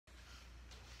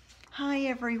Hi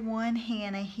everyone,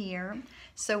 Hannah here.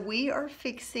 So we are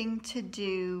fixing to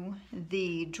do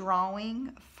the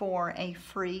drawing for a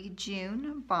free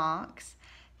June box.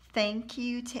 Thank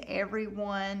you to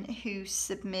everyone who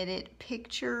submitted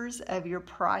pictures of your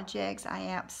projects. I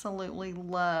absolutely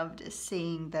loved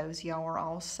seeing those. Y'all are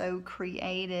all so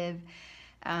creative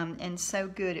and so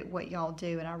good at what y'all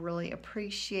do, and I really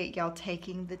appreciate y'all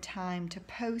taking the time to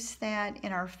post that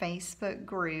in our Facebook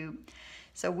group.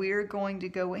 So we're going to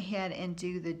go ahead and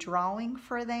do the drawing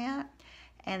for that,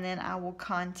 and then I will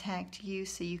contact you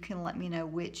so you can let me know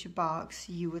which box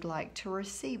you would like to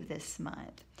receive this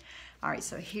month. All right,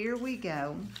 so here we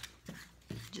go.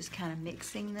 Just kind of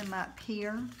mixing them up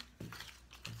here.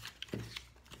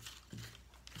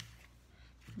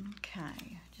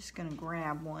 Okay, just gonna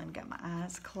grab one. Got my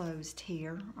eyes closed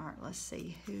here. All right, let's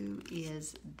see, who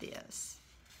is this?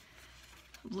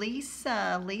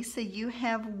 Lisa, you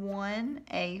have won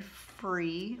a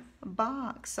free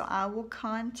box, so I will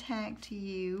contact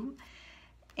you,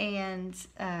 and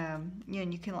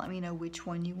you can let me know which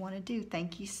one you want to do.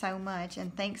 Thank you so much,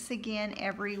 and thanks again,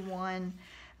 everyone,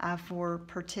 for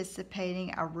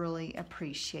participating. I really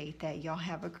appreciate that. Y'all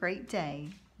have a great day.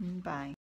 Bye.